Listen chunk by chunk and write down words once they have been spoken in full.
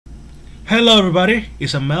Hello everybody,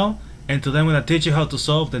 it's Amell, and today I'm going to teach you how to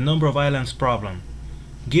solve the number of islands problem.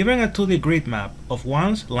 Given a 2D grid map of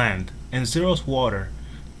 1's land and 0's water,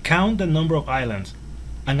 count the number of islands.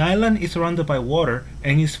 An island is surrounded by water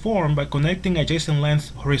and is formed by connecting adjacent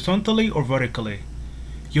lands horizontally or vertically.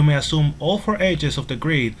 You may assume all 4 edges of the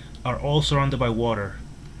grid are all surrounded by water.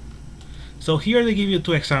 So here they give you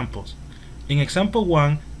 2 examples. In example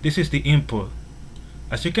 1, this is the input.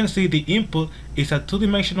 As you can see, the input is a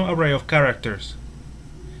 2-dimensional array of characters.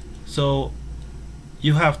 So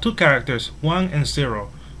you have 2 characters, 1 and 0.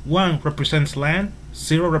 1 represents land,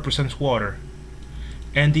 0 represents water.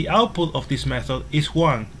 And the output of this method is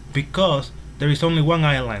 1 because there is only 1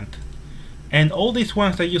 island. And all these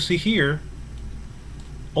ones that you see here,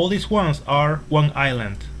 all these ones are 1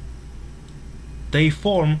 island. They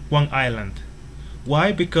form 1 island.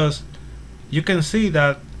 Why? Because you can see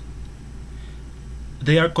that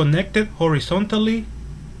they are connected horizontally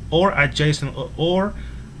or adjacent or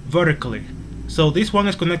vertically. So this one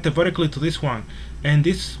is connected vertically to this one, and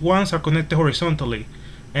these ones are connected horizontally,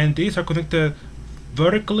 and these are connected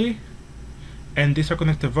vertically, and these are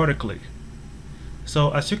connected vertically. So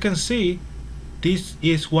as you can see, this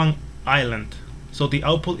is 1 island. So the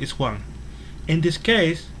output is 1. In this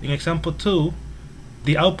case, in example 2,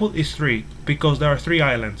 the output is 3 because there are 3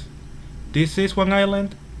 islands. This is 1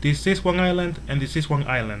 island, this is 1 island, and this is 1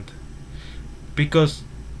 island, because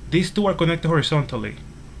these 2 are connected horizontally,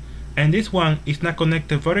 and this one is not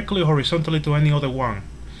connected vertically or horizontally to any other one.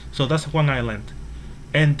 So that's 1 island.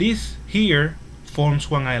 And this here forms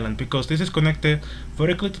 1 island because this is connected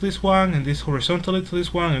vertically to this one, and this horizontally to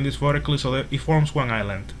this one, and this vertically, so that it forms 1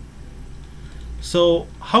 island. So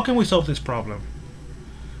how can we solve this problem?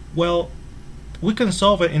 Well, we can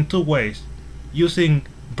solve it in 2 ways, using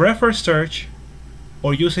breadth first search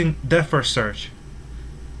or using depth first search,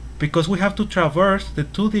 because we have to traverse the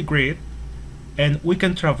 2D grid, and we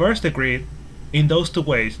can traverse the grid in those 2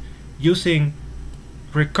 ways, using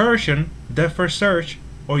recursion, depth first search,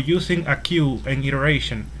 or using a queue and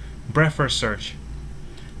iteration, breadth first search.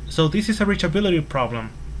 So this is a reachability problem.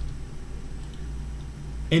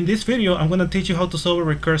 In this video, I'm going to teach you how to solve it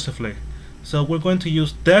recursively. So we're going to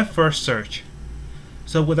use depth first search.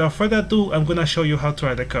 So without further ado, I'm going to show you how to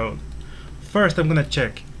write the code. First, I'm going to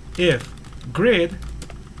check if grid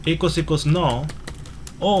equals null,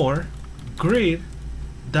 or grid.length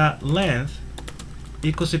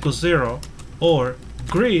equals 0, or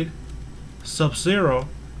grid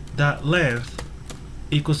sub0.length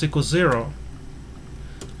equals 0.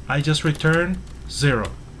 I just return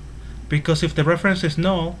 0, because if the reference is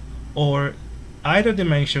null or either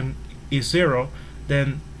dimension is 0,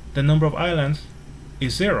 then the number of islands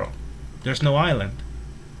is 0. There's no island.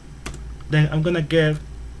 Then I'm gonna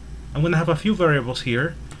have a few variables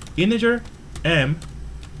here. Integer m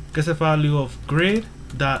gets a value of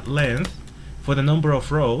grid.length for the number of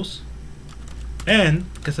rows, n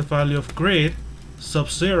gets a value of grid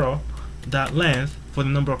sub0.length for the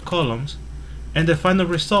number of columns, and the final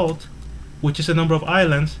result, which is the number of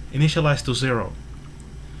islands, initialized to 0.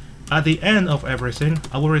 At the end of everything,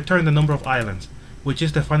 I will return the number of islands, which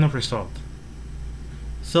is the final result.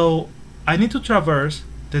 So I need to traverse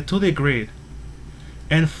the 2D grid,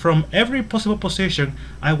 and from every possible position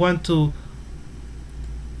I want to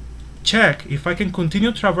check if I can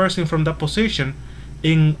continue traversing from that position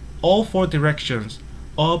in all 4 directions,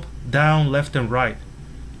 up, down, left, and right,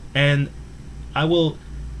 and I will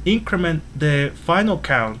increment the final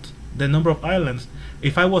count, the number of islands,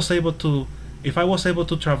 if I was able to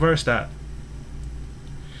traverse that.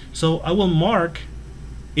 So I will mark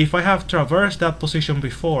if I have traversed that position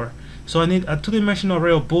before. So I need a 2-dimensional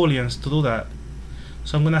array of booleans to do that.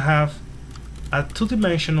 So I'm going to have a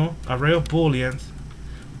 2-dimensional array of booleans.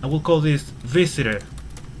 I will call this visited.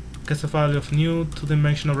 Gets a value of new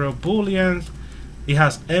 2-dimensional array of booleans. It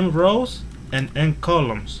has m rows and n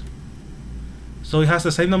columns. So it has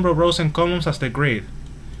the same number of rows and columns as the grid.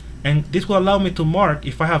 And this will allow me to mark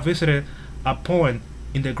if I have visited a point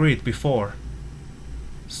in the grid before.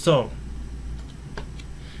 So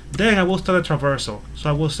then I will start a traversal. So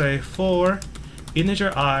I will say for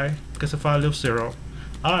integer I gets a value of 0,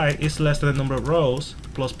 I is less than the number of rows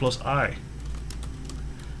plus I.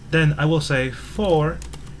 Then I will say for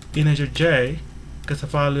integer j gets a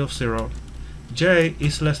value of 0, j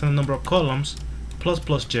is less than the number of columns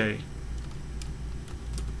plus j.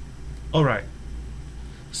 Alright,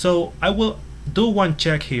 so I will do one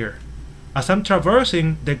check here. As I'm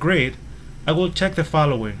traversing the grid, I will check the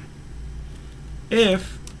following.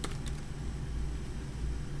 If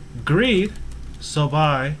grid sub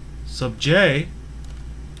I sub j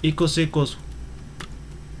equals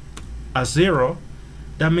a 0,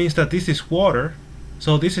 that means that this is water,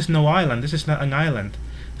 so this is no island, this is not an island,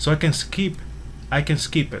 so I can skip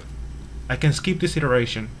it. I can skip this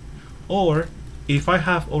iteration. Or if I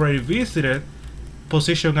have already visited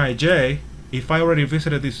position ij, if I already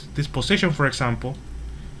visited this position, for example,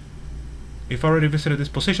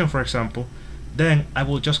 then I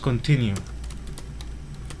will just continue.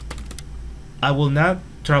 I will not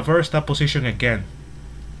traverse that position again,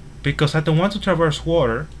 because I don't want to traverse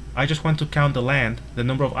water. I just want to count the land, the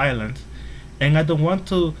number of islands, and I don't want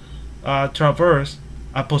to traverse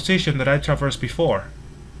a position that I traversed before.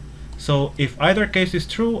 So if either case is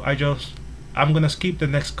true, I'm gonna skip the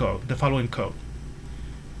next code, the following code.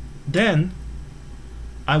 Then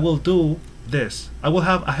I will do this. I will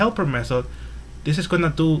have a helper method. This is gonna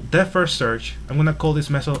do depth first search. I'm gonna call this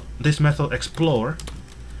method explore,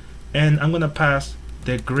 and I'm gonna pass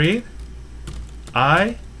the grid,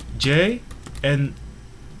 I, j, and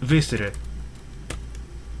visited.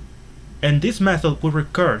 And this method will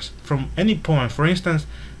recurse from any point. For instance,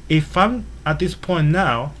 if I'm at this point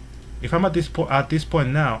now, then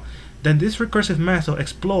this recursive method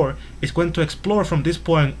explore is going to explore from this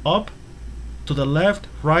point up to the left,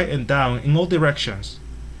 right, and down in all directions.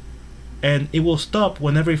 And it will stop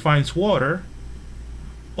whenever it finds water,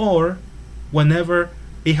 or whenever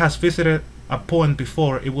it has visited a point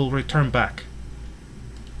before, it will return back.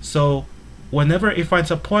 So whenever it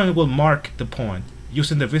finds a point, it will mark the point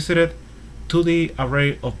using the visited to the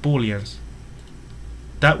array of booleans.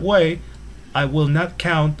 That way I will not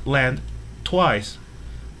count land twice.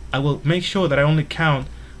 I will make sure that I only count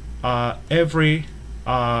every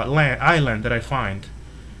island that I find.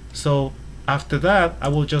 So after that, I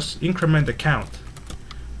will just increment the count.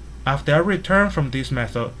 After I return from this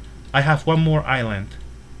method, I have one more island,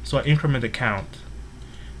 so I increment the count.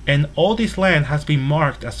 And all this land has been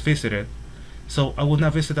marked as visited, so I will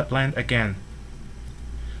not visit that land again.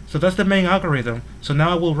 So that's the main algorithm. So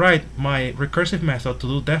now I will write my recursive method to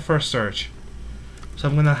do depth first search. So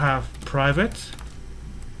I'm gonna have private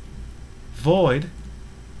void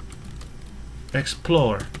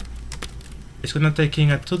explore. It's gonna take in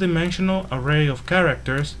a two-dimensional array of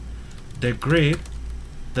characters, the grid,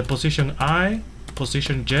 the position I,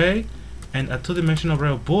 position j, and a two-dimensional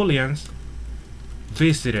array of booleans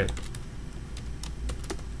visited.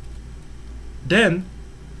 Then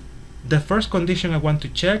the first condition I want to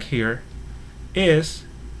check here is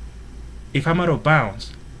if I'm out of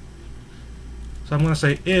bounds. So I'm going to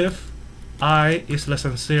say if I is less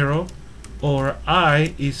than 0, or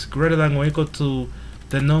I is greater than or equal to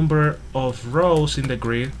the number of rows in the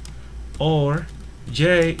grid, or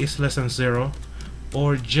j is less than 0,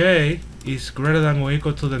 or j is greater than or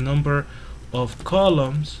equal to the number of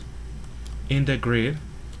columns in the grid,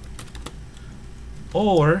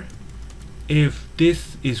 or if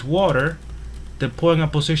this is water, the point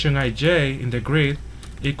at position ij in the grid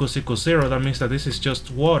equals 0, that means that this is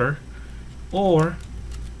just water. Or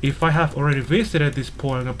if I have already visited this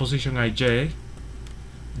point at position ij,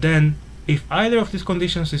 then if either of these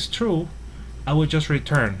conditions is true, I will just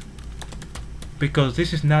return, because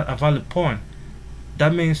this is not a valid point.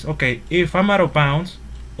 That means, okay, if I'm out of bounds,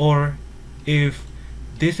 or if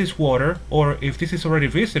this is water, or if this is already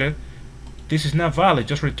visited, this is not valid,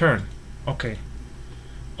 just return. Okay.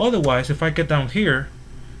 Otherwise, if I get down here,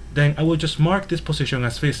 then I will just mark this position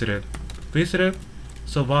as visited. Visited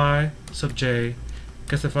sub I sub j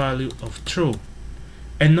gets the value of true.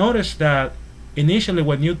 And notice that initially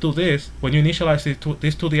when you do this, when you initialize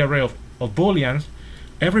this to the array of booleans,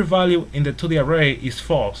 every value in the to the array is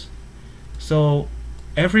false. So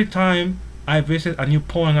every time I visit a new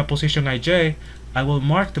point at position ij, I will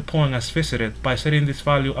mark the point as visited by setting this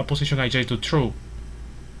value at position ij to true.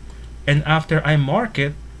 And after I mark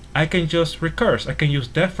it, I can just recurse. I can use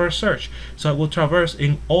depth first search. So I will traverse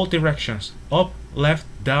in all directions, up, left,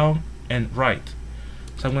 down, and right.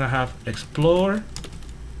 So I'm going to have explore,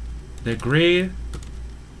 the grid,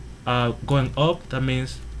 going up, that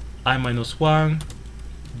means I minus 1,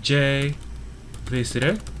 j,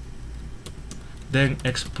 visited. Then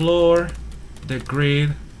explore, the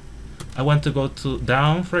grid. I want to go to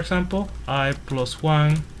down, for example, I plus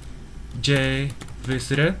 1, j,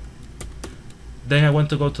 visited. Then I want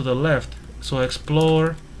to go to the left, so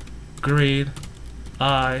explore, grid,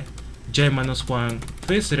 I, j minus 1,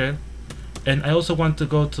 visited. And I also want to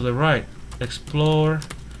go to the right, explore,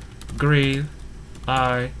 grid,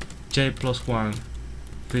 I, j plus 1,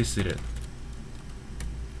 visited.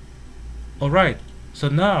 Alright, so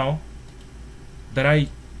now that I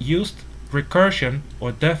used recursion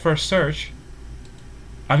or depth first search,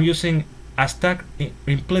 I'm using a stack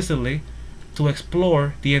implicitly to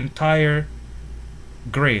explore the entire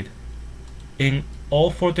grid in all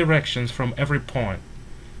 4 directions from every point.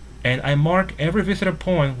 And I mark every visited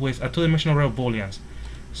point with a 2-dimensional array of booleans.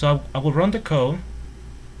 So I will run the code.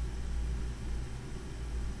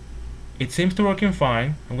 It seems to be working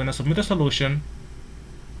fine. I'm going to submit the solution.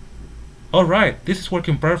 Alright, this is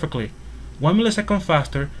working perfectly. 1 millisecond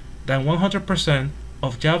faster than 100%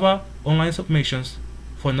 of Java online submissions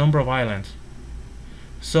for number of islands.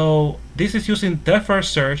 So this is using depth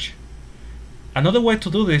first search. Another way to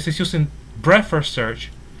do this is using breadth first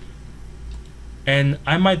search. And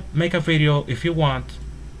I might make a video, if you want,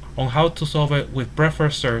 on how to solve it with breadth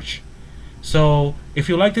first search. So if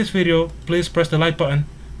you like this video, please press the like button.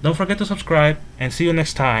 Don't forget to subscribe, and see you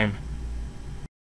next time.